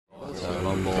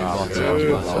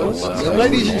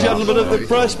Ladies and gentlemen of the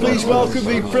press, please welcome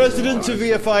the President of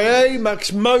the FIA,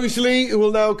 Max Mosley, who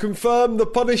will now confirm the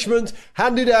punishment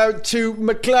handed out to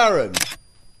McLaren.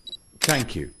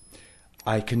 Thank you.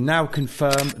 I can now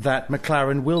confirm that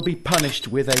McLaren will be punished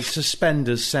with a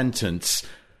suspenders sentence.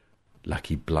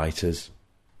 Lucky blighters.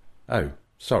 Oh,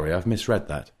 sorry, I've misread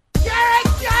that.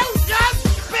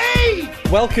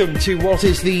 Welcome to what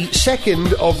is the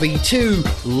second of the two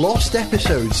lost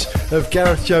episodes of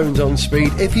Gareth Jones on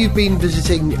Speed. If you've been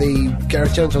visiting the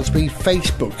Gareth Jones on Speed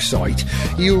Facebook site,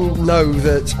 you'll know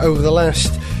that over the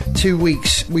last 2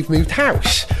 weeks we've moved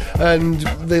house, and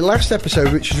the last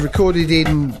episode, which was recorded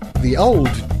in the old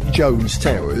Jones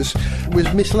Towers,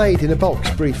 was mislaid in a box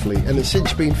briefly and has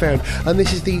since been found, and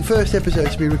this is the first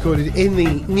episode to be recorded in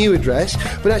the new address,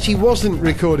 but actually wasn't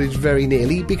recorded very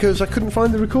nearly because I couldn't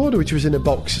find the recorder, which was in a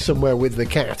box somewhere with the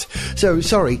cat. So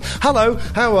sorry. Hello,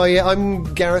 how are you?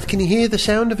 I'm Gareth. Can you hear the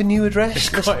sound of a new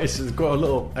address? It's got a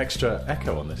little extra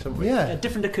echo on this, haven't we? Yeah, a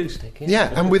different acoustic.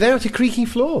 Yeah, and without a creaky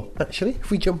floor, actually, if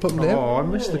we jump up now. Oh, I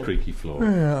miss the creaky floor.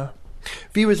 Yeah.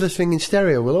 Viewers listening in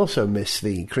stereo will also miss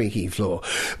the creaky floor.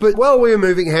 But while we were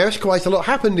moving house, quite a lot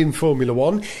happened in Formula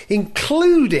One,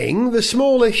 including the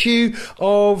small issue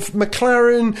of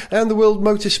McLaren and the World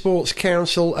Motorsport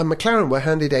Council, and McLaren were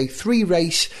handed a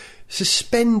 3-race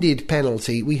suspended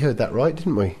penalty. We heard that right,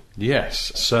 didn't we?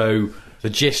 Yes, so the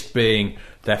gist being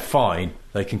they're fine,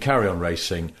 they can carry on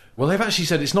racing. Well, they've actually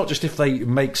said it's not just if they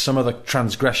make some other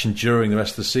transgression during the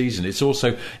rest of the season, it's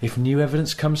also if new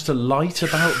evidence comes to light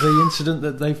about the incident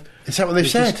that they've... Is that what they've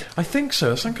said? I think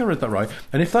so. I think I read that right.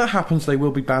 And if that happens, they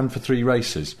will be banned for 3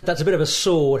 races. That's a bit of a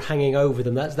sword hanging over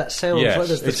them. That sounds like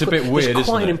it's a bit weird, isn't it? There's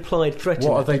quite an implied threat.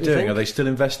 What are they doing? Are they still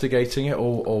investigating it,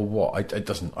 or what? I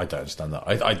don't understand that.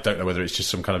 I don't know whether it's just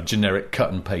some kind of generic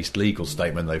cut and paste legal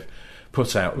statement they've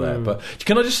put out there. But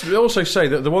can I just also say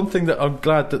that the one thing that I'm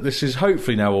glad that this is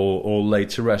hopefully now all laid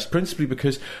to rest, principally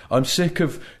because I'm sick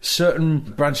of certain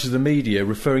branches of the media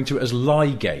referring to it as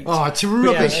Liegate. Oh, it's a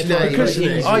rubbish name. Because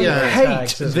I hate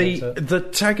the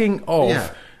tagging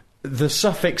of the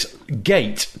suffix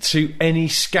gate to any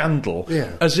scandal,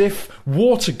 as if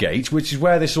Watergate, which is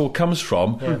where this all comes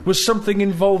from, was something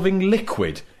involving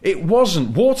liquid. It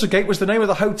wasn't. Watergate was the name of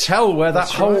the hotel where that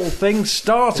whole thing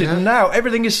started, and now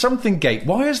everything is something gate.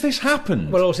 Why has this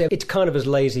happened? Well, also, it's kind of as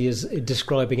lazy as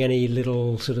describing any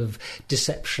little sort of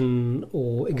deception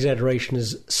or exaggeration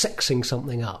as sexing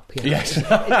something up. You know? Yes.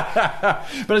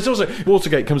 But it's also...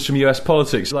 Watergate comes from US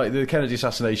politics, like the Kennedy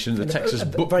assassination, the Texas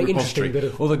book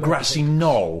repository, or the grassy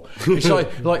knoll. It's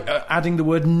like adding the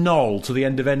word knoll to the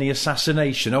end of any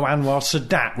assassination. Oh, Anwar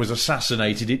Sadat was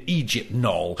assassinated in Egypt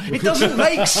knoll. It doesn't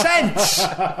make sense.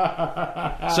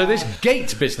 So this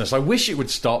gate business, I wish it would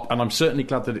stop, and I'm certainly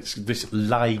glad that this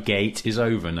Liegate is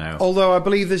over now. Although I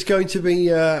believe there's going to be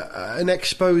an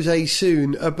expose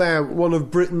soon about one of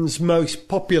Britain's most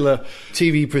popular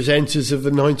TV presenters of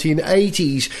the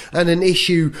 1980s, and an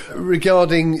issue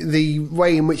regarding the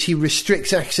way in which he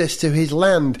restricts access to his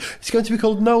land. It's going to be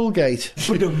called Knowlegate.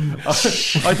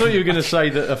 I thought you were going to say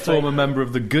that a former member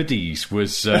of the Goodies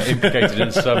was implicated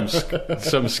in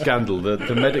some scandal,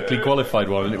 the medically qualified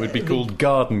one, and it would be called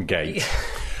Garden Gate.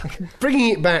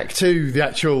 Bringing it back to the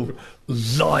actual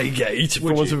Liegate,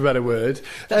 for want of a better word.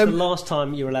 That's the last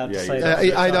time you're allowed to say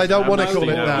that. I don't want to call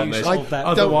it that.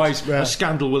 Otherwise, a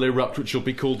scandal will erupt, which will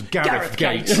be called Gareth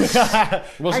Gate.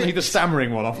 Wasn't he the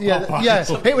stammering one off Popeye?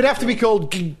 Yes, it would have to be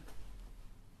called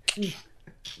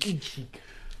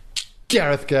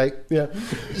Gareth Gate, yeah.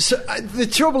 So the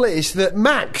trouble is that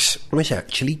Max was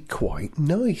actually quite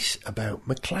nice about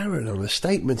McLaren on a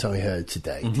statement I heard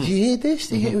today. Did you hear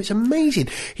this? It was amazing.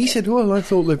 He said, well, I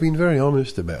thought they've been very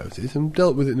honest about it and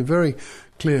dealt with it in a very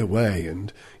clear way,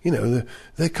 and you know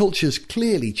their culture's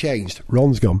clearly changed.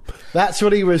 Ron's gone. That's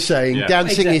what he was saying. Yeah.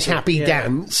 Dancing is happy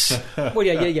dance. Well,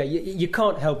 you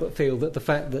can't help but feel that the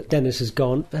fact that Dennis has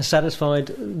gone has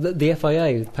satisfied the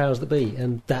FIA, the powers that be,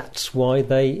 and that's why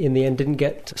they in the end didn't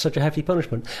get such a hefty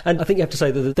punishment. And I think you have to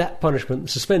say that punishment, the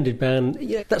suspended ban,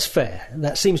 that's fair.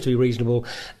 That seems to be reasonable,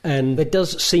 and there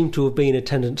does seem to have been a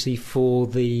tendency for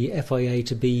the FIA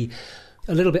to be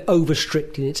a little bit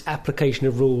over-strict in its application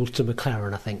of rules to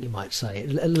McLaren, I think you might say.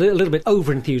 A little bit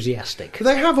over-enthusiastic.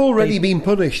 They have already been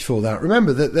punished for that.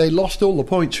 Remember that they lost all the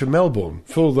points from Melbourne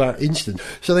for that incident.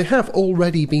 So they have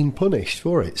already been punished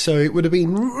for it. So it would have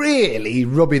been really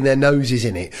rubbing their noses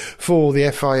in it for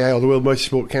the FIA or the World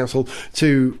Motorsport Council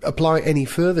to apply any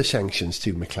further sanctions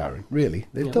to McLaren. Really.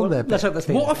 They've done their best.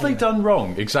 What have they done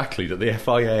wrong, exactly, that the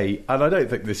FIA, and I don't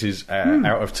think this is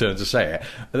out of turn to say it,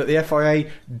 that the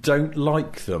FIA don't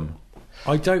like them?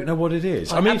 I don't know what it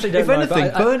is. I mean, if absolutely don't know,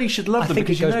 anything, but Bernie should love them think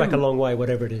because it goes back a long way,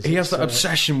 whatever it is. he has that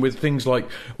obsession with things like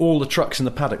all the trucks in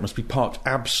the paddock must be parked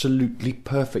absolutely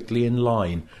perfectly in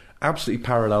line, absolutely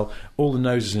parallel, all the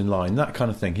noses in line, that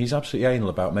kind of thing. He's absolutely anal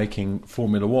about making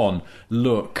Formula One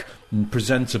look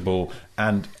presentable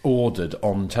and ordered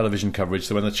on television coverage,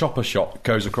 so when the chopper shot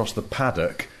goes across the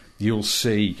paddock, you'll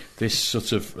see this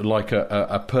sort of like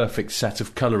a perfect set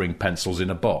of colouring pencils in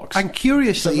a box. And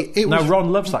curiously,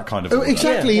 Ron loves that kind of order.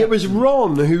 Exactly, it was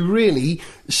Ron who really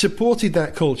supported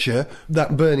that culture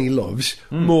that Bernie loves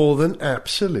more than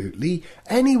absolutely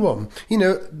anyone. You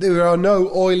know, there are no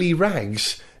oily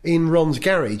rags in Ron's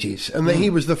garages, and that he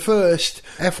was the first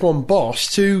F1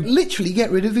 boss to literally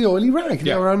get rid of the oily rag.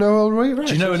 Yeah. There are no oily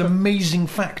rags. Do you know an amazing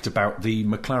fact about the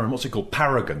McLaren, what's it called,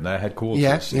 Paragon, their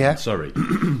headquarters in Surrey,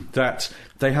 that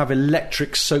they have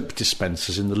electric soap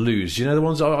dispensers in the loos. You know the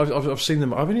ones, I've seen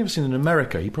them, I've only ever seen them in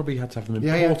America. He probably had to have them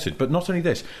imported, but not only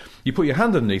this, you put your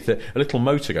hand underneath it, a little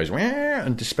motor goes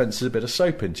and dispenses a bit of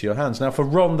soap into your hands. Now for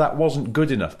Ron that wasn't good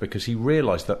enough, because he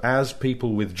realised that as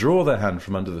people withdraw their hand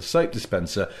from under the soap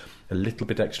dispenser, a little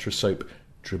bit extra soap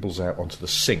dribbles out onto the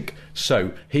sink.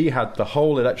 So he had the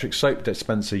whole electric soap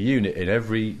dispenser unit in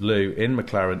every loo in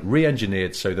McLaren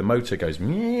re-engineered, so the motor goes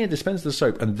dispenses the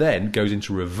soap and then goes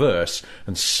into reverse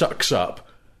and sucks up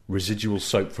residual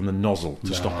soap from the nozzle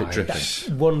to stop it dripping. That's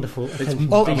wonderful.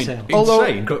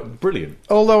 Insane, but brilliant.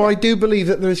 Although I do believe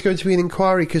that there is going to be an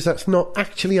inquiry, because that's not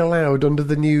actually allowed under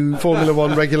the new Formula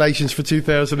One regulations for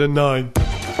 2009.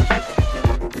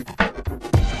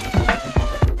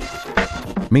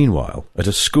 Meanwhile, at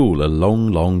a school a long,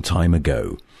 long time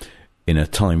ago, in a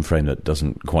time frame that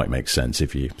doesn't quite make sense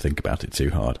if you think about it too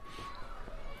hard.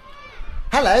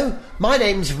 Hello, my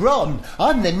name's Ron.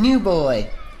 I'm the new boy.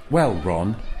 Well,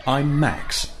 Ron, I'm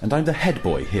Max, and I'm the head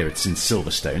boy here at St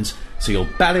Silverstones, so you'll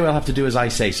barely well have to do as I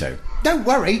say so. Don't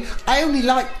worry, I only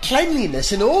like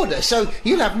cleanliness and order, so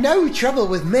you'll have no trouble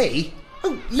with me.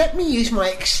 Oh, let me use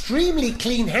my extremely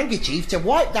clean handkerchief to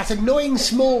wipe that annoying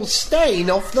small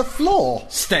stain off the floor.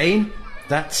 Stain?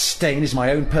 That stain is my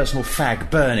own personal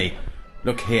fag, Bernie.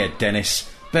 Look here, Dennis.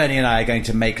 Bernie and I are going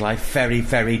to make life very,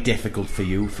 very difficult for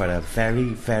you for a very,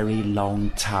 very long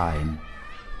time.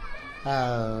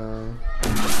 Oh.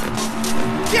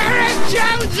 Gareth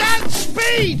Jones on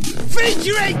Speed,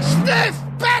 featuring Sniff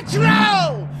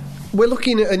Petrol! We're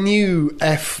looking at a new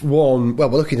F1, well,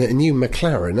 we're looking at a new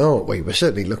McLaren, aren't we? We're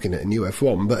certainly looking at a new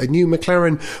F1, but a new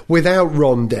McLaren without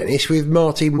Ron Dennis, with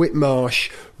Martin Whitmarsh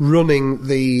running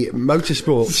the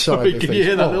motorsport side of things. Can you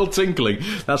hear that little tinkling?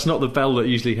 That's not the bell that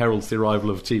usually heralds the arrival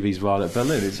of TV's Violet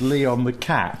Berlin, it's Leon the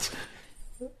cat.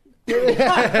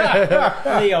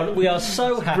 Leon, we are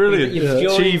so happy brilliant. that you've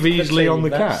joined TV's the Leon team. the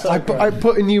That's cat. so I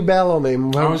put a new bell on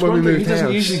him when we moved he doesn't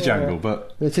house. usually jangle,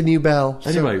 but It's a new bell.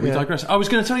 anyway, we digress. I was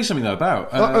going to tell you something though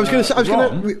about. Ron,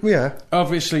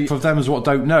 obviously, for them as what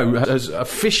don't know, has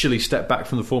officially stepped back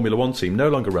from the Formula One team. No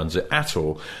longer runs it at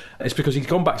all. It's because he's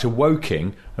gone back to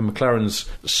Woking and McLaren's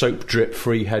soap drip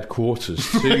free headquarters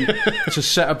to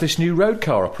set up this new road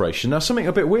car operation. Now, something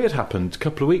a bit weird happened a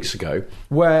couple of weeks ago,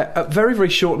 where at very, very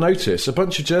short notice, a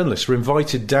bunch of journalists were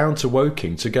invited down to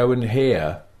Woking to go and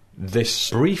hear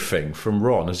this briefing from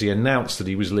Ron as he announced that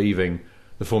he was leaving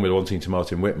the Formula One team to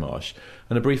Martin Whitmarsh,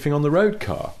 and a briefing on the road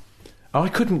car. I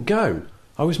couldn't go.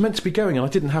 I was meant to be going and I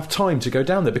didn't have time to go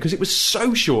down there because it was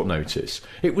so short notice.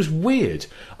 It was weird.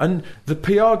 And the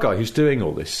PR guy who's doing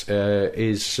all this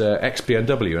is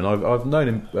ex-BMW, and I've known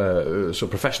him sort of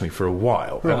professionally for a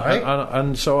while. Right.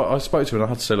 And so I spoke to him and I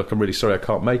had to say, look, I'm really sorry I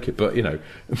can't make it, but, you know,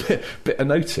 a bit of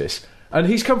notice. And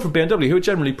he's come from BMW, who are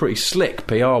generally pretty slick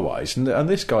PR-wise, and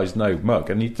this guy's no mug,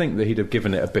 and you'd think that he'd have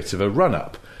given it a bit of a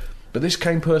run-up. But this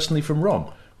came personally from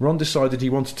Ron. Ron decided he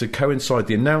wanted to coincide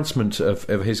the announcement of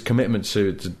his commitment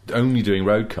to only doing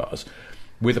road cars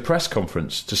with a press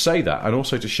conference to say that, and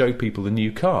also to show people the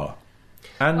new car.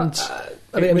 And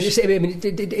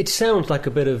it sounds like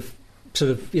a bit of sort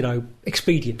of, you know,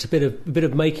 expedient, a bit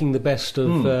of making the best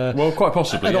of well, quite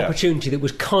possibly an opportunity that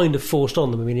was kind of forced on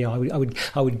them. I mean, you know,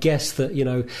 I would guess that, you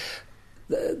know,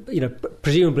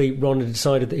 presumably Ron had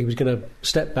decided that he was going to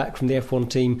step back from the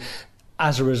F1 team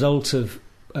as a result of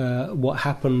what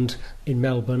happened in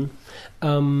Melbourne.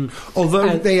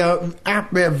 Although they are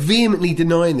vehemently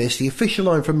denying this, the official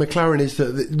line from McLaren is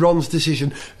that Ron's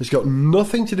decision has got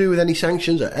nothing to do with any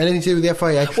sanctions or anything to do with the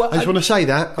FIA. Well, I just want to say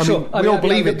that. I mean, we all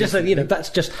believe it. Just, you know, that's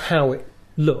just how it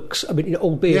looks. I mean, you know,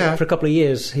 albeit for a couple of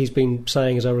years he's been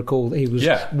saying, as I recall, that he was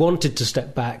wanted to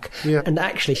step back, and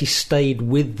actually he stayed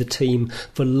with the team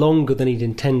for longer than he'd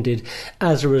intended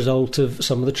as a result of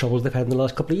some of the troubles they've had in the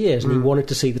last couple of years, and he wanted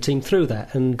to see the team through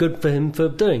that, and good for him for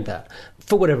doing that.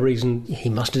 for whatever reason, he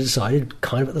must have decided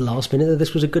kind of at the last minute that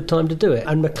this was a good time to do it.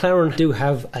 And McLaren do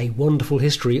have a wonderful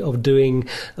history of doing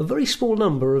a very small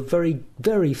number of very,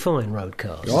 very fine road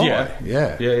cars. Oh,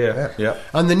 yeah.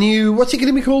 And the new, what's it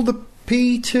going to be called? The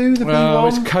P2, the P1?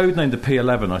 It's codenamed the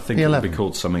P11. I think P11. It'll be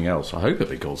called something else. I hope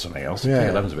it'll be called something else. Yeah.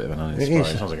 P11's a bit of an uninspiring.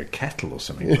 It sounds like a kettle or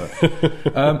something.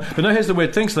 But no, here's the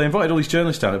weird thing. So they invited all these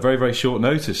journalists down at very, very short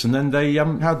notice, and then they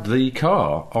had the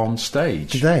car on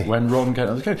stage. Did they? When Ron came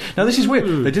on the code. Now, this is weird.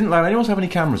 They didn't allow anyone to have any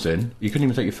cameras in. You couldn't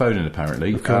even take your phone in,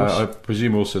 apparently. Of course. I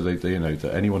presume also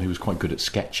that anyone who was quite good at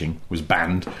sketching was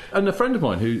banned. And a friend of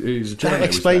mine who's a journalist. That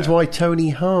explains why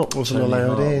Tony Hart wasn't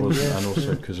allowed in. And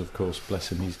also because, of course,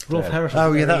 bless him, he's Rolf Harris.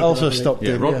 Oh, yeah, that also stopped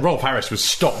him. Rolf Harris was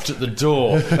stopped at the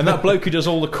door. And that bloke who does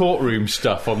all the courtroom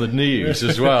stuff on the news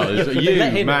as well.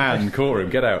 You, man,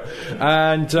 courtroom, get out.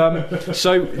 And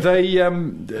so they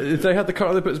had the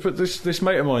car, but this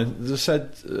mate of mine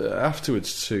said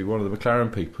afterwards to one of the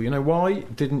McLaren people, why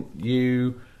didn't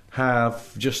you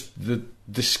have just the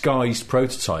disguised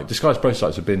prototype? Disguised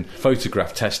prototypes have been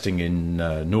photograph testing in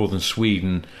northern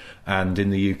Sweden and in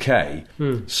the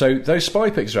UK. So those spy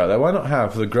pics are out there. Why not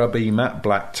have the grubby, matte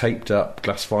black, taped up,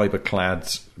 glass fibre clad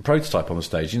prototype on the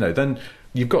stage? Then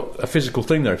you've got a physical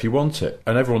thing there if you want it,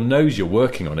 and everyone knows you're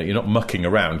working on it. You're not mucking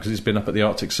around because it's been up at the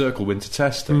Arctic Circle winter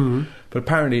testing. But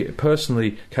apparently it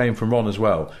personally came from Ron as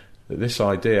well, that this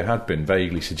idea had been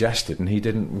vaguely suggested, and he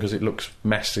didn't, because it looks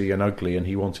messy and ugly, and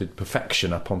he wanted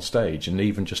perfection up on stage. And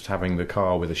even just having the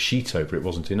car with a sheet over it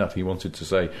wasn't enough. He wanted to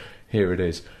say, here it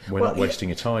is. We're not wasting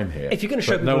your time here. If you're going to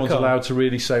show no one's allowed to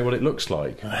really say what it looks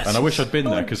like. And I wish I'd been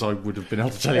there, because I would have been able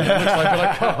to tell you what it looks like, but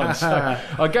I can't. So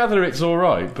I gather it's all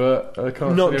right, but I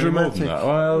can't. Not say any more dramatic. than that.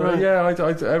 Well, yeah.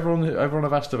 Everyone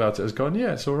I've asked about it has gone,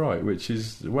 yeah, it's all right, which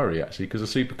is a worry actually, because a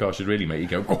supercar should really make you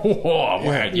go, oh,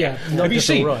 man. Yeah. Have you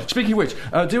seen? Right. Speaking of which,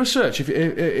 do a search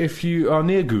if you are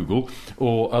near Google,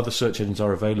 or other search engines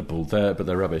are available there, but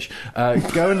they're rubbish.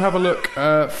 Go and have a look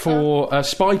for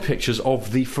spy pictures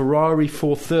of the Ferrari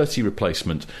 430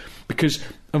 replacement, because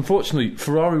unfortunately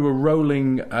Ferrari were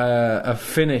rolling a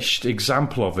finished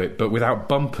example of it but without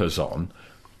bumpers on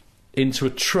into a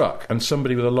truck, and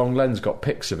somebody with a long lens got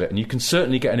pics of it, and you can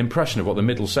certainly get an impression of what the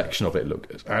middle section of it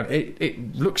looks, and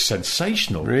it looks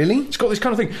sensational. Really? It's got this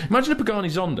kind of thing. Imagine a Pagani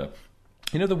Zonda.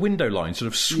 The window line sort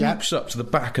of swoops up to the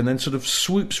back and then sort of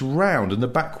swoops round, and the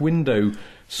back window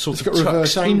sort of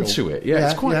tucks into it. Yeah,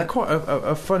 it's quite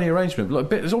a funny arrangement.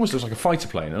 It almost looks like a fighter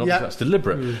plane, and obviously that's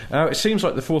deliberate. It seems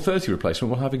like the 430 replacement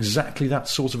will have exactly that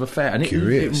sort of affair, and it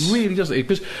really does.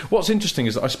 Because what's interesting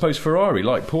is that I suppose Ferrari,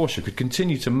 like Porsche, could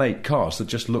continue to make cars that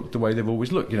just look the way they've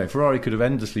always looked. Ferrari could have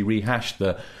endlessly rehashed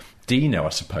the Dino, I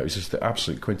suppose, as the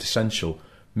absolute quintessential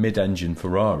mid-engine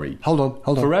Ferrari. Hold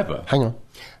on. Forever. Hang on.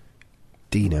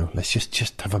 Dino, let's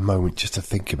just have a moment just to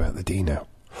think about the Dino.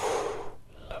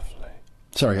 Lovely.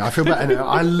 Sorry, I feel better now.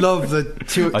 I love the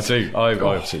two. I do.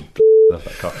 I've seen love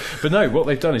that car. But no, what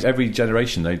they've done is every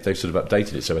generation they've sort of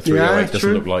updated it. So a 308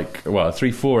 doesn't look like, well, a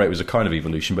 348 was a kind of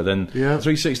evolution, but then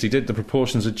 360 did, the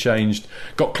proportions had changed,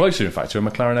 got closer in fact to a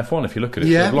McLaren F1 if you look at it.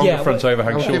 Yeah. Longer front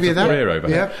overhang, shorter rear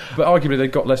overhang. Yeah. But arguably they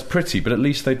got less pretty, but at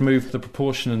least they'd moved the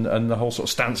proportion and the whole sort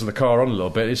of stance of the car on a little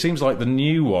bit. It seems like the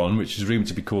new one, which is rumoured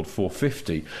to be called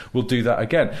 450, will do that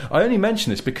again. I only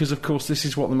mention this because, of course, this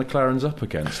is what the McLaren's up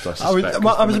against, I suspect.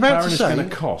 I was about to say... McLaren is going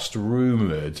to cost,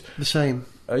 rumoured... The same.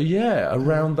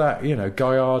 Around that,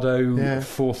 Gallardo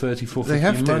 430,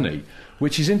 450 money,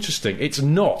 which is interesting. It's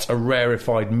not a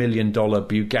rarefied $1 million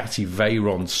Bugatti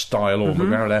Veyron style or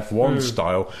McLaren F1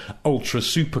 style ultra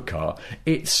supercar.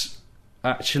 It's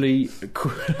actually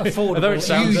affordable. Although it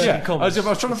sounds, I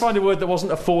was trying to find a word that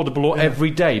wasn't affordable or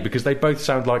everyday, because they both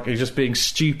sound like you're just being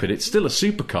stupid. It's still a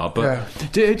supercar,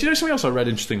 but do you know something else I read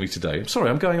interestingly today? I'm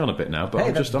sorry, I'm going on a bit now, but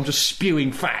I'm just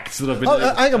spewing facts that I've been.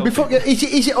 Hang on, before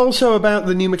is it also about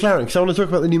the new McLaren? Because I want to talk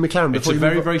about the new McLaren. It's a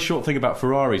very, very short thing about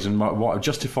Ferraris and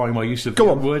justifying my use of the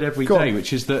word every day,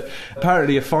 which is that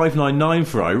apparently a 599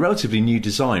 Ferrari, relatively new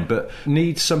design, but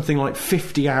needs something like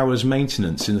 50 hours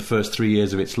maintenance in the first 3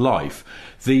 years of its life.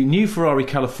 The new Ferrari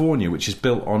California, which is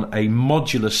built on a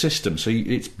modular system, so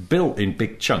it's built in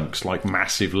big chunks like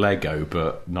massive Lego,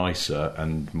 but nicer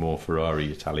and more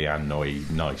Ferrari Italiano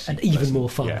nice. And even more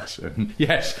fun.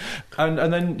 Yes.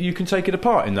 And then you can take it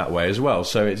apart in that way as well.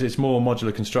 So it's more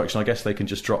modular construction. I guess they can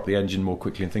just drop the engine more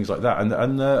quickly and things like that.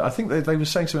 And I think they were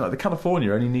saying something like the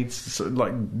California only needs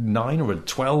like 9 or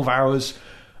 12 hours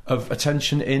of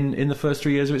attention in the first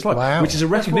 3 years of its life, Wow. which is a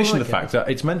recognition more of the like fact that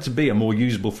it's meant to be a more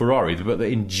usable Ferrari, but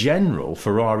that in general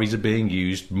Ferraris are being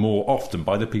used more often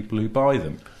by the people who buy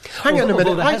them. Hang on a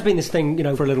minute. There has been this thing,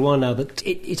 for a little while now, that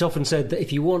it's often said that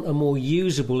if you want a more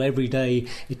usable, everyday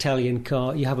Italian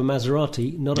car, you have a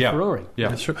Maserati, not a Ferrari. Yeah,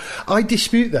 That's true. I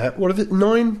dispute that. What is it,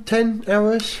 9, 10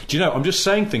 hours? Do you know, I'm just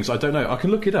saying things I don't know. I can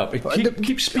look it up.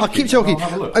 Keep speaking. I'll keep talking. I'll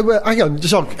have a look. Well, hang on,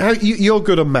 just on. You're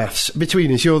good on maths.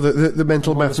 Between us, you're the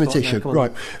mental mathematician.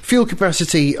 Right. Fuel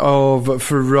capacity of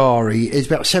Ferrari is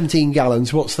about 17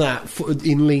 gallons. What's that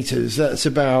in litres? That's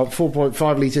about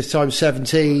 4.5 litres times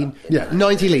 17. Yeah,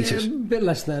 90 litres. A bit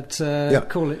less than that.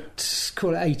 Call it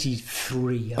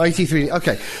 83. 83.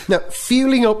 Okay. Now,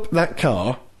 fueling up that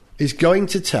car is going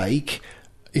to take...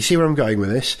 You see where I'm going with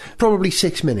this? Probably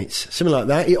 6 minutes, something like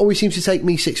that. It always seems to take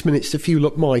me 6 minutes to fuel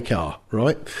up my car,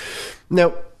 right?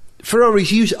 Now,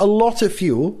 Ferraris use a lot of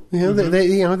fuel. They're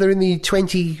in the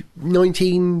 20,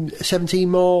 19, 17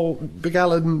 mile per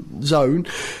gallon zone.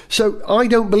 So I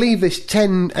don't believe this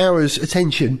 10 hours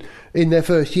attention in their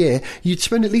first year. You'd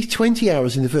spend at least 20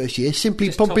 hours in the first year simply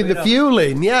Just pumping the top it up. fuel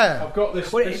in. Yeah. I've got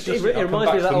this. Well, it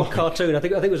reminds me of that old cartoon. I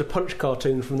think it was a Punch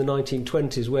cartoon from the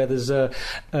 1920s, where there's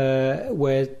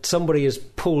where somebody has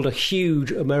pulled a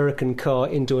huge American car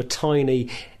into a tiny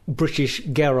British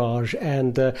garage,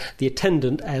 and the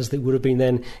attendant, as it would have been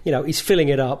then, he's filling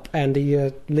it up, and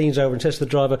he leans over and says to the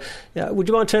driver, "Would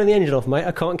you mind turning the engine off, mate?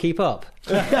 I can't keep up."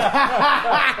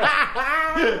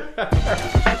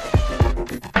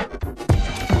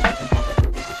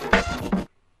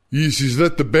 Yes, is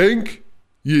that the bank?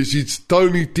 Yes, it's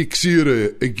Tony Teixeira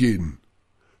again.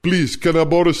 Please, can I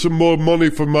borrow some more money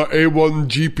for my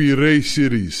A1GP race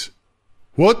series?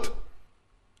 What?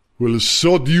 Well,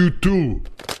 sod you too.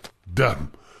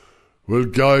 Damn. Well,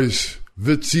 guys,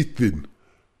 that's it then.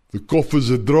 The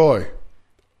coffers are dry.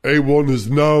 A1 has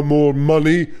no more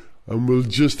money, and we'll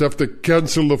just have to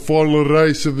cancel the final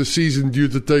race of the season due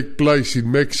to take place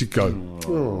in Mexico.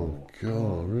 Oh,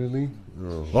 God, really?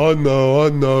 I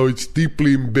know, it's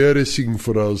deeply embarrassing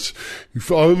for us.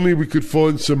 If only we could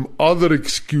find some other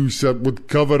excuse that would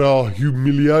cover our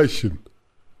humiliation.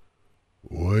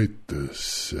 Wait a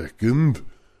second.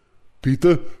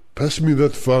 Peter, pass me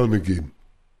that phone again.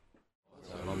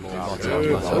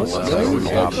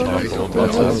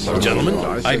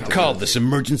 Gentlemen, I've called this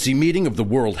emergency meeting of the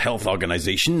World Health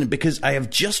Organization because I have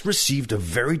just received a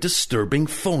very disturbing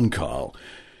phone call.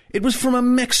 It was from a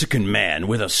Mexican man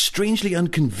with a strangely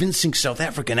unconvincing South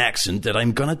African accent that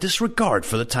I'm gonna disregard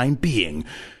for the time being.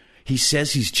 He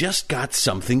says he's just got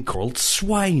something called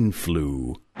swine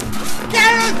flu.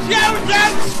 Gareth Jones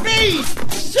on speed!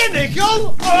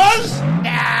 Cynical us?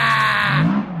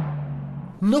 Nah!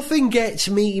 Nothing gets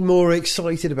me more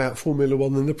excited about Formula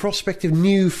One than the prospect of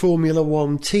new Formula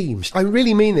One teams. I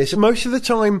really mean this. Most of the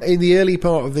time in the early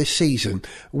part of this season,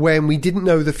 when we didn't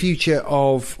know the future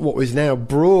of what was now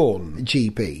Brawn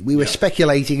GP, we were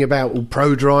speculating about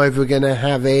ProDrive were going to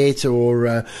have it,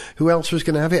 or who else was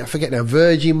going to have it? I forget now.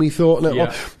 Virgin, we thought.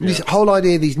 This whole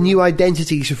idea of these new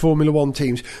identities for Formula One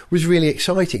teams was really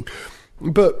exciting.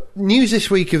 But news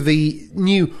this week of the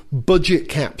new budget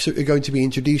caps that are going to be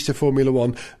introduced to Formula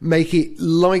One make it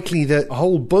likely that a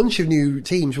whole bunch of new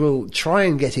teams will try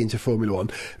and get into Formula One.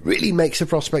 Really makes the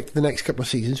prospect of the next couple of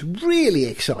seasons really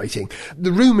exciting.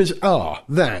 The rumours are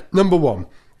that, number one,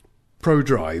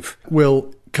 ProDrive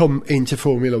will come into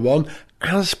Formula One,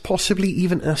 as possibly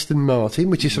even Aston Martin,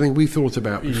 which is something we've thought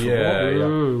about before.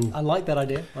 Yeah. I like that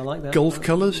idea. I like that. Gulf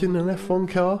colours in an F1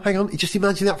 car. Hang on, just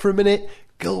imagine that for a minute.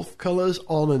 Gulf colours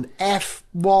on an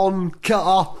F1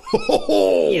 car.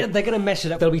 Yeah, they're going to mess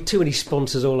it up. There'll be too many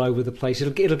sponsors all over the place.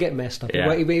 It'll get messed up.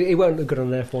 Yeah. It won't look good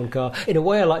on an F1 car. In a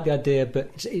way, I like the idea,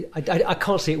 but I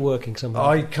can't see it working somehow.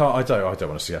 I don't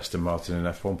want to see Aston Martin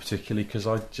in F1 particularly, because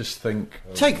I just think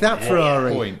Take that,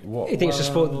 Ferrari. What? He thinks the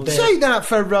sport. Say that,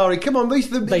 Ferrari. Come on,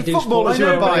 these are the do footballers who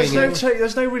sport. are buying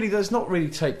it. There's not really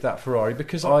take that Ferrari,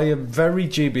 because I am very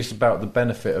dubious about the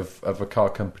benefit of a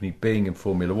car company being in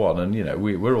Formula One, and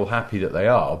we're all happy that they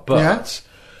are, but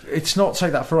it's not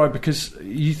take that Ferrari, because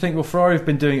you think, well, Ferrari have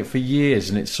been doing it for years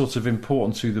and it's sort of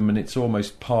important to them and it's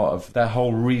almost part of their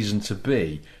whole reason to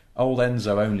be. Old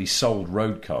Enzo only sold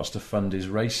road cars to fund his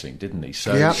racing, didn't he?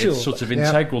 So it's sort of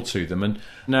integral to them, and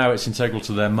now it's integral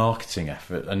to their marketing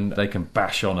effort, and they can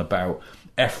bash on about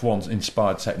F1's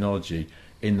inspired technology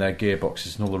in their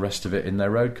gearboxes and all the rest of it in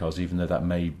their road cars, even though that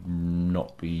may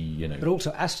not be, But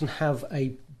also, Aston have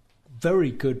a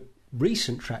very good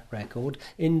recent track record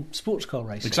in sports car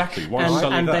racing. Exactly. Why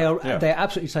and that? they're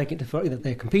absolutely taking it to Ferrari.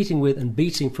 They're competing with and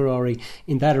beating Ferrari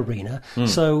in that arena.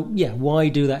 So, why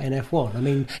do that in F1? I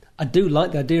mean, I do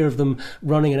like the idea of them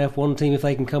running an F1 team if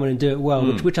they can come in and do it well,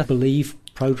 which I believe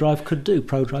ProDrive could do.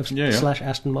 ProDrive /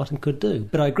 Aston Martin could do.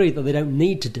 But I agree that they don't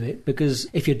need to do it, because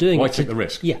if you're doing why it... take the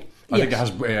risk? Yeah. I think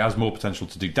it has more potential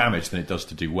to do damage than it does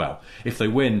to do well. If they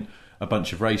win a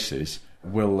bunch of races,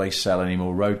 will they sell any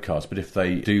more road cars? But if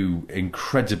they do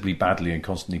incredibly badly and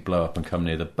constantly blow up and come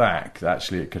near the back,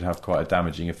 actually it could have quite a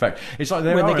damaging effect. It's like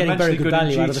they're getting very good in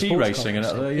value out of the GT sports racing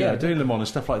cars, and doing Le Mans and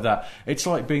stuff like that. It's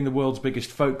like being the world's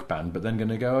biggest folk band, but then going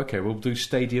to go, okay, we'll do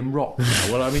stadium rock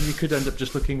now. Well, I mean, you could end up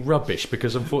just looking rubbish,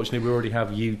 because unfortunately we already have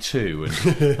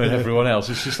U2 and everyone else.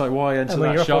 It's just like, why enter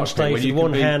that shark tank when you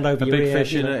can be a big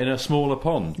fish in a smaller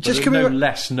pond? Just no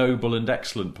less noble and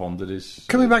excellent pond that is...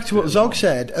 Coming back to what Zog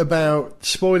said about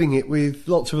spoiling it with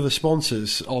lots of other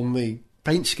sponsors on the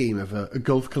paint scheme of a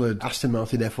Gulf-coloured Aston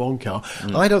Martin F1 car,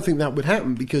 I don't think that would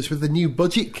happen, because with the new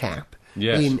budget cap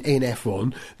in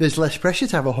F1, there's less pressure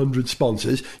to have 100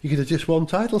 sponsors. You could have just one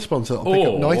title sponsor that'll pick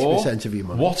up 90% of your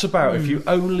money. What about if you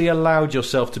only allowed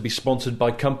yourself to be sponsored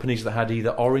by companies that had either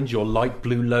orange or light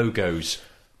blue logos?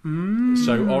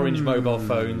 So orange mobile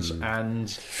phones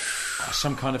and...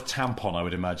 some kind of tampon, I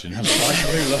would imagine. I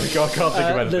can't think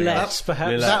of anything else.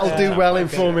 Perhaps. That'll do well in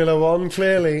Formula One,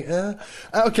 clearly.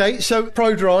 Okay, so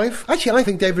ProDrive. Actually, I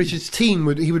think Dave Richards' team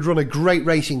would run a great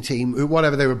racing team,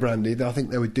 whatever they were branded. I think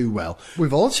they would do well.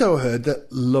 We've also heard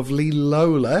that lovely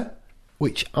Lola,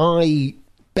 which I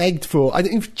begged for. Do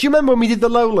you remember when we did the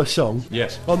Lola song?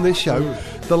 Yes. On this show?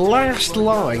 The last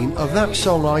line of that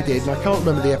song I did, and I can't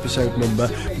remember the episode number,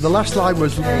 but the last line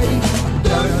was...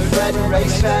 Don't fret,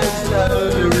 race fans,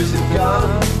 Lola isn't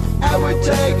gone. I would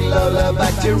take Lola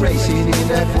back to racing in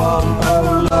F1.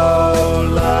 Oh,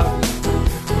 Lola,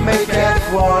 make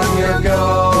F1 your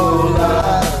goal.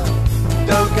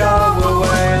 Don't go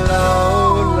away,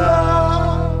 Lola.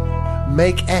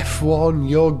 Make F1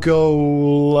 your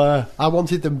goal. I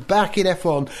wanted them back in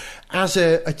F1 as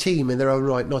a team in their own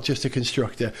right, not just a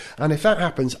constructor. And if that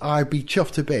happens, I'd be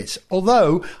chuffed to bits.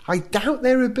 Although, I doubt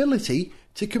their ability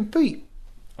to compete.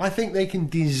 I think they can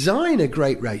design a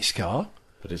great race car.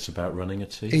 But it's about running a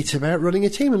team. It's about running a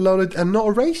team and not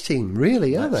a race team,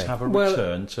 really, are they? Let's have a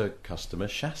return to customer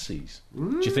chassis.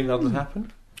 Do you think that'll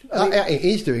happen? It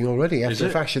is doing already after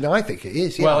fashion. I think it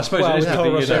is. Yeah. Well, I suppose it is with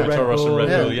Taurus and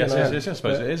Red Bull. Yes, I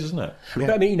suppose it is, isn't it? Yeah.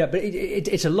 But I mean, but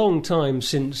it's a long time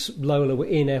since Lola were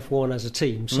in F1 as a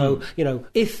team. So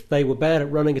if they were bad at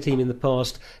running a team in the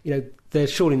past, there's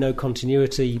surely no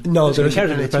continuity. No, there isn't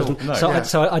at present. No.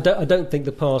 So I don't think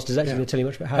the past is actually going to tell you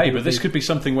much about how. Hey, but this could be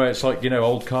something where it's like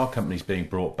old car companies being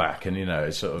brought back, and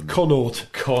it's sort of Connaught,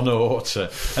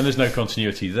 and there's no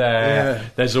continuity there. Yeah.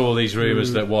 There's all these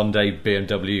rumours that one day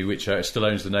BMW, which still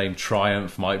owns the name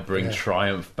Triumph, might bring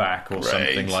Triumph back or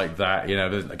something like that.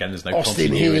 There's no Austin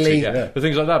continuity. Healey, but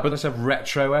things like that. But let's have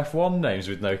retro F1 names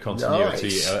with no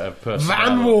continuity of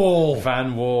personality.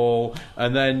 Van Wall,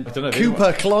 and then I don't know,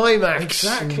 Cooper Climax.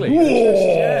 Exactly.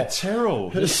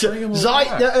 Tyrrell.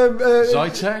 Zytec.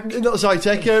 Not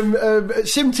Zytec.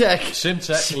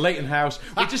 Simtech. Leighton House.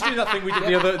 We're just doing that thing we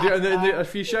did a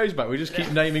few shows back. We just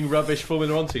keep naming rubbish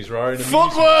Formula One teams for our own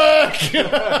footwork.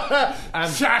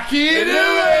 And tacky it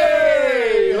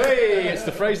away. It's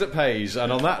the phrase that pays.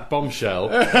 And on that bombshell,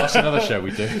 that's another show we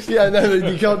do. Yeah, no,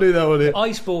 you can't do that one here.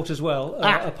 iSport as well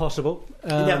are possible.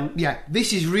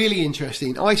 This is really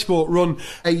interesting. iSport run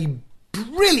a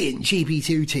brilliant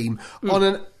GP2 team on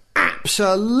an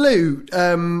absolute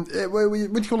what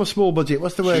do you call a small budget?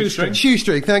 What's the word?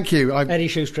 Shoestring. Thank you. Eddie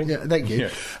Shoestring. Yeah, thank you.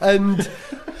 And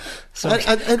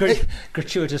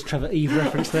gratuitous Trevor Eve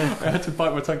reference there. I had to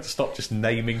bite my tongue to stop just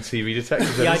naming TV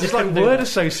detectives. I just like word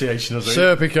association.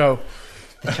 Serpico,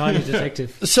 the Chinese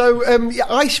detective. So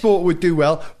iSport would do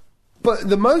well. But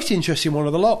the most interesting one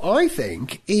of the lot, I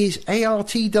think, is ART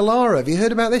Dallara. Have you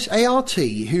heard about this? ART,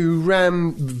 who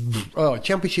ran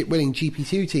championship-winning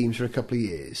GP2 teams for a couple of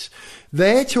years.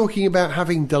 They're talking about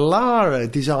having Dallara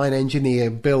design, engineer,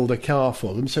 build a car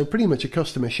for them, so pretty much a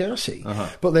customer chassis.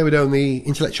 But they would own the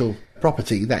intellectual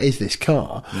property that is this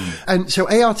car. And so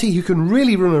ART, who can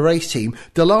really run a race team,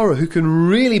 Dallara, who can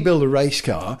really build a race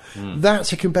car,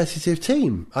 that's a competitive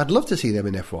team. I'd love to see them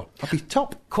in F1. I'd be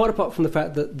top. Quite apart from the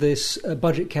fact that this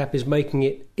budget cap is making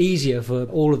it easier for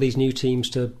all of these new teams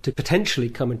to potentially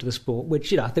come into the sport,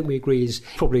 which I think we agree is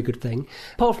probably a good thing.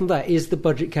 Apart from that, is the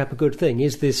budget cap a good thing?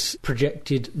 Is this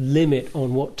projected limit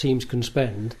on what teams can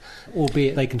spend,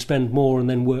 albeit they can spend more and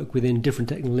then work within different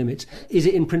technical limits, is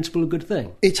it in principle a good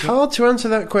thing? It's hard to answer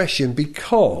that question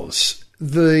because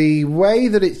the way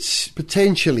that it's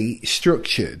potentially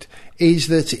structured is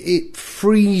that it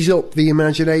frees up the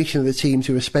imagination of the teams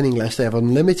who are spending less. They have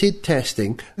unlimited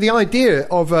testing. The idea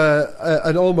of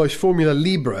an almost Formula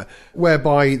Libre,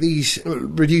 whereby these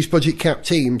reduced budget cap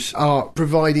teams are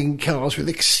providing cars with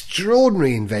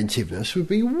extraordinary inventiveness, would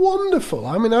be wonderful.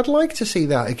 I mean, I'd like to see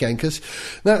that again, because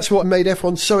that's what made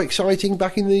F1 so exciting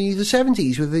back in the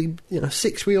 70s with the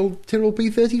six-wheel Tyrrell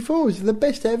P34s. The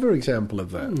best ever example of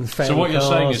that. So what you're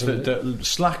saying is that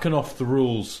slacken off the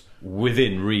rules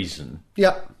within reason.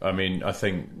 Yeah. I mean, I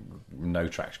think no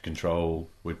traction control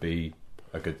would be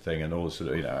a good thing, and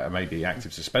also, maybe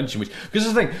active suspension,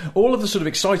 because the thing, all of the sort of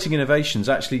exciting innovations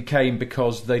actually came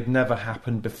because they'd never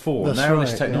happened before. That's now right,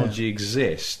 this technology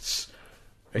exists.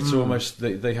 It's almost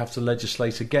they have to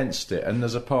legislate against it, and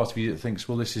there's a part of you that thinks,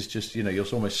 well, this is just you're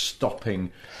almost stopping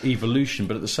evolution,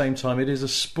 but at the same time, it is a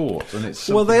sport, and it's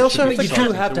well. They also you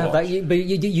do have to have that, but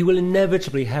you will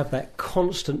inevitably have that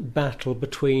constant battle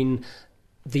between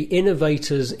the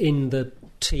innovators in the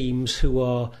teams who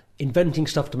are inventing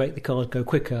stuff to make the cars go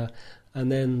quicker,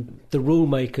 and then the rule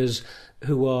makers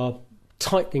who are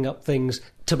tightening up things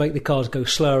to make the cars go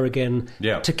slower again,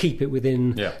 to keep it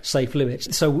within safe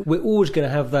limits. So we're always going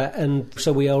to have that, and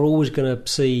so we are always going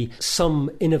to see some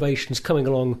innovations coming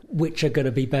along which are going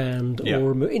to be banned or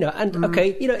removed.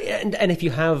 And if you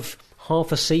have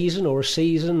half a season or a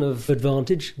season of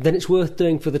advantage, then it's worth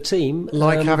doing for the team.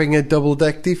 Like having a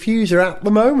double-deck diffuser at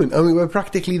the moment. I mean, we're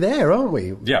practically there, aren't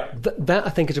we? Yeah. That I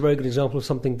think is a very good example of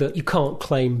something that you can't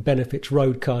claim benefits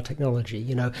road car technology.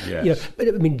 Yes.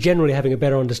 I mean, generally having a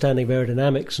better understanding of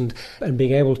aerodynamics and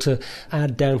being able to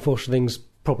add downforce to things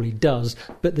probably does,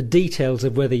 but the details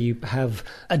of whether you have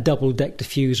a double deck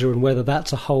diffuser and whether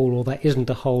that's a hole or that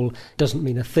isn't a hole doesn't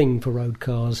mean a thing for road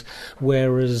cars,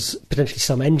 whereas potentially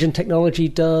some engine technology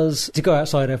does. To go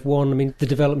outside F1, I mean, the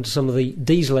development of some of the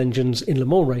diesel engines in Le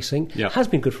Mans racing has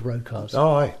been good for road cars.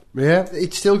 Oh, aye. Yeah,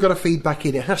 it's still got to feed back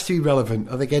in. It has to be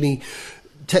relevant. I think any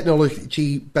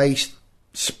technology-based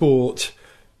sport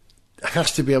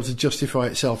has to be able to justify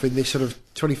itself in this sort of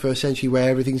 21st century where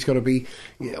everything's got to be,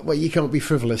 you can't be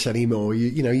frivolous anymore.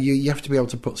 You have to be able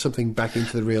to put something back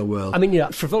into the real world. I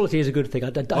mean, frivolity is a good thing.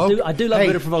 I do love a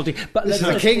bit of frivolity. But this is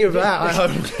the king of that, I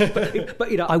hope.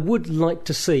 But I would like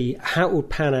to see how it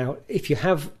would pan out if you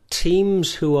have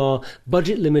teams who are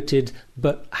budget limited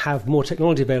but have more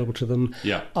technology available to them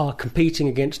are competing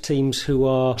against teams who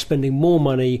are spending more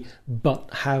money but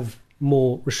have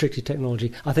more restricted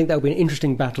technology. I think that would be an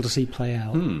interesting battle to see play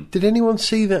out. Did anyone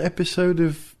see that episode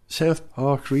of South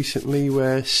Park recently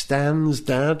where Stan's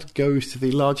dad goes to the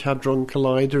Large Hadron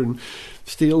Collider and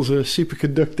steals a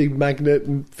superconducting magnet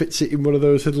and fits it in one of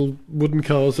those little wooden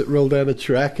cars that roll down a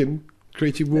track and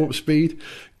creating warp speed?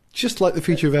 Just like the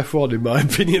future of F1, in my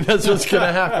opinion, that's what's going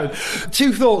to happen.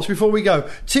 Two thoughts before we go.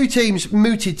 Two teams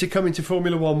mooted to come into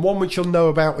Formula One. One which you'll know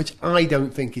about, which I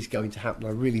don't think is going to happen. I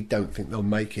really don't think they'll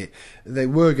make it. They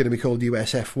were going to be called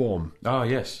US F1. Ah,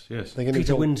 yes. They're going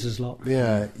Peter Windsor's lot.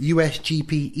 Yeah,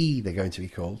 USGPE they're going to be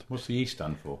called. What's the E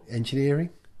stand for? Engineering.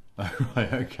 Oh,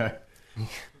 right, okay.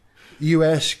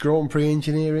 US Grand Prix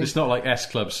Engineering. It's not like S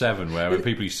Club 7 where when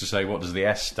people used to say, what does the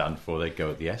S stand for? They'd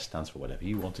go, the S stands for whatever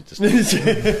you wanted to stand for.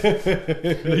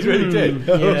 It really did.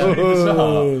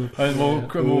 And more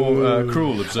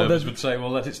cruel observers would say, well,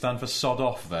 let it stand for sod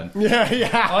off then.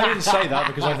 Yeah. I didn't say that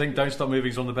because I think Don't Stop Moving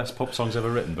is one of the best pop songs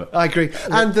ever written. But I agree.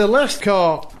 And the last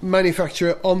car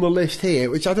manufacturer on the list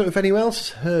here, which I don't know if anyone else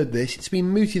has heard this, it's been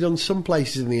mooted on some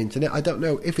places on the internet. I don't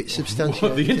know if it's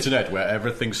substantiated. The internet where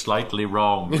everything's slightly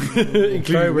wrong.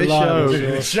 Including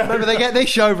this show. Remember, they get this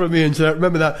show from the internet.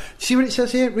 Remember that. See what it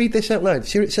says here? Read this out loud.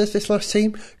 See what it says? This last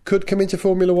team could come into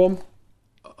Formula One.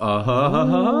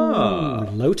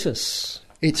 Lotus.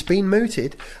 It's been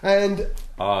mooted, and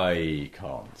I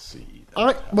can't see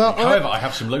that. However, I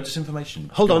have some Lotus information.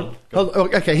 Hold on.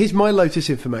 Okay, here's my Lotus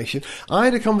information. I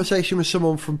had a conversation with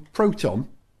someone from Proton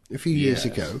a few years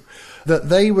ago that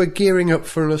they were gearing up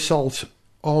for an assault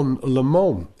on Le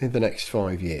Mans in the next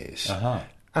 5 years.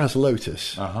 As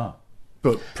Lotus.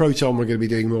 But Proton were going to be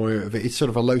doing more of it. It's sort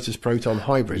of a Lotus Proton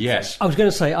hybrid. Yes. I was going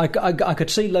to say, I could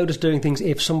see Lotus doing things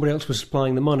if somebody else was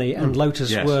supplying the money and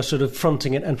Lotus were sort of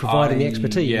fronting it and providing the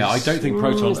expertise. Yeah, I don't think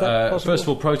Proton... first of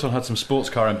all, Proton had some sports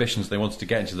car ambitions. They wanted to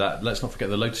get into that. Let's not forget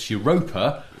the Lotus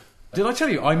Europa. Did I tell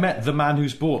you, I met the man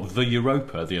who's bought the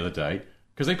Europa the other day?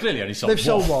 Because they clearly only sold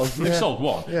one. They've sold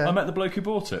one. Yeah. I met the bloke who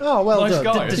bought it. Oh, well nice done.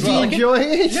 Guy Did he enjoy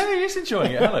it? Yeah, he is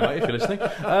enjoying it. Hello, mate, if you're listening.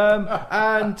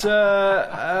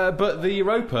 But the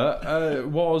Europa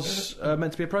was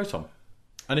meant to be a Proton.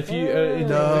 And if you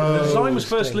the design was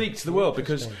first leaked to the world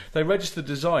because they registered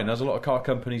design, as a lot of car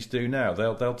companies do now.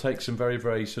 They'll take some very,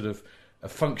 very sort of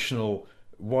functional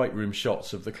white room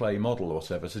shots of the clay model or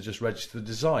whatever to just register the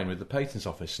design with the patents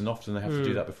office, and often they have to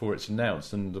do that before it's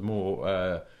announced. And the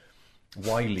more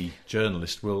wily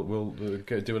journalist will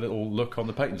go do a little look on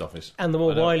the patent office, and the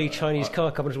more wily Chinese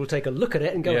car companies will take a look at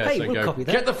it and go, "Hey, we'll copy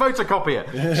that. Get the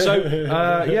photocopier."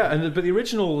 So but the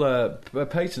original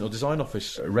patent or design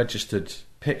office registered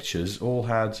pictures all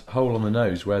had hole on the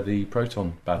nose where the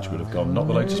Proton badge would have gone, not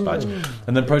the Lotus badge.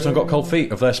 And then Proton got cold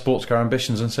feet of their sports car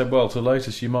ambitions and said, well, to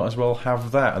Lotus you might as well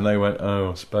have that. And they went,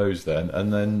 oh, I suppose then.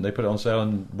 And then they put it on sale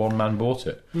and one man bought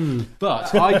it.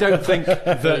 But I don't think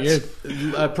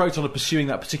that Proton are pursuing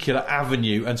that particular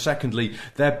avenue. And secondly,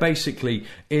 they're basically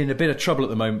in a bit of trouble at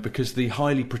the moment because the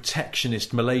highly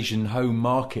protectionist Malaysian home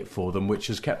market for them, which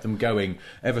has kept them going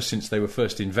ever since they were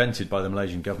first invented by the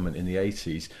Malaysian government in the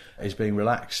 80s, is being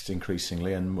relaxed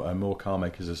increasingly, and more car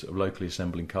makers are sort of locally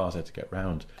assembling cars there to get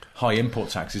round high import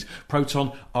taxes.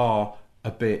 Proton are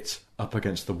a bit up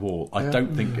against the wall. I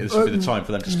don't think this would be the time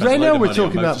for them to spend a load of money on motorsport. Renault were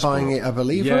talking about buying it, I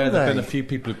believe, yeah, weren't there have they? been a few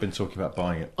people who've been talking about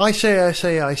buying it. I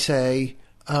say,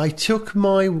 I took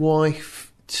my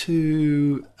wife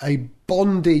to a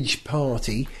bondage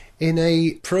party in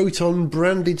a Proton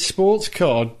branded sports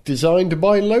car designed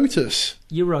by Lotus.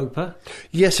 Europa.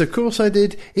 Yes, of course I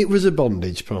did. It was a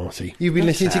bondage party. You've been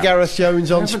listening to Gareth Jones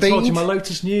on Speed. I haven't told you my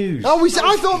Lotus news. Oh,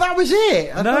 I thought that was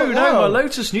it. My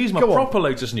Lotus news, my proper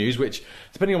Lotus news, which,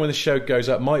 depending on when the show goes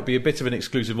up, might be a bit of an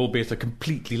exclusive, albeit a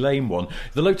completely lame one.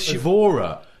 The Lotus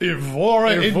Evora.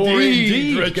 Evora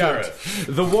indeed, Richard. Gareth.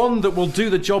 The one that will do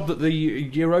the job that the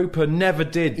Europa never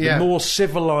did, the more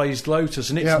civilised Lotus.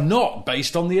 And it's not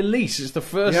based on the Elise. It's the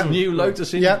first new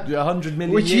Lotus in 100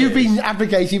 million Which years. you've been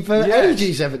advocating for ages,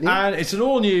 haven't you? And it's an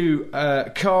all-new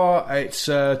car. It's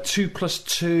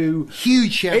 2+2.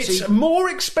 Huge chassis. It's more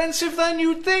expensive than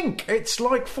you'd think. It's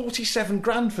like 47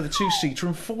 grand for the two-seater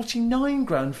and 49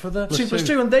 grand for the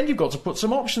 2+2. And then you've got to put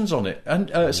some options on it. And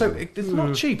so it's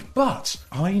not cheap. But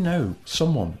I know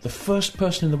someone, the first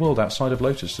person in the world outside of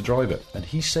Lotus to drive it, and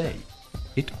he say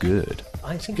it good.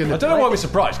 I think I don't know why we're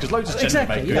surprised, because Lotus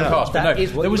generally make good cars, but no,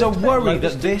 there was a worry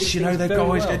that this, they've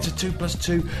always get to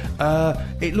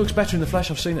 2+2. It looks better in the flesh.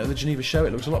 I've seen it at the Geneva show.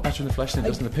 It looks a lot better in the flesh than it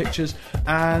does in the pictures,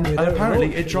 and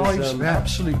apparently it drives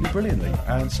absolutely brilliantly.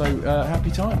 And so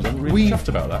happy times. I'm really chuffed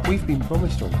about that. We've been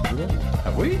promised one.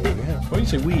 Have we? Yeah. When you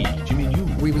say we, do you mean you?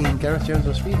 We mean Gareth Jones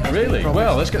on Speed. Really?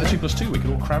 Well, let's get the 2+2. We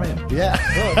can all cram in. Yeah.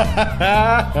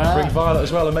 Bring Violet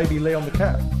as well, and maybe Leon the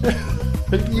cat.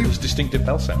 His distinctive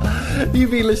bell sound.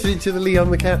 You've been listening to the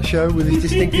Leon the Cat Show with his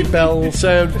distinctive bell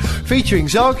sound, featuring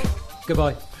Zog.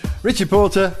 Goodbye. Richard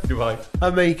Porter. Goodbye.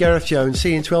 And me, Gareth Jones.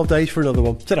 See you in 12 days for another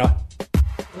one. Ta-da.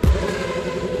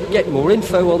 Get more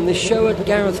info on this show at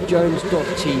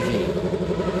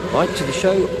garethjones.tv. Write to the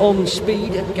show on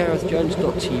Speed at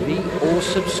garethjones.tv or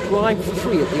subscribe for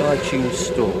free at the iTunes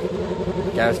Store.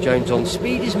 Gareth Jones on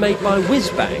Speed is made by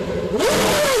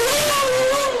Whizbang.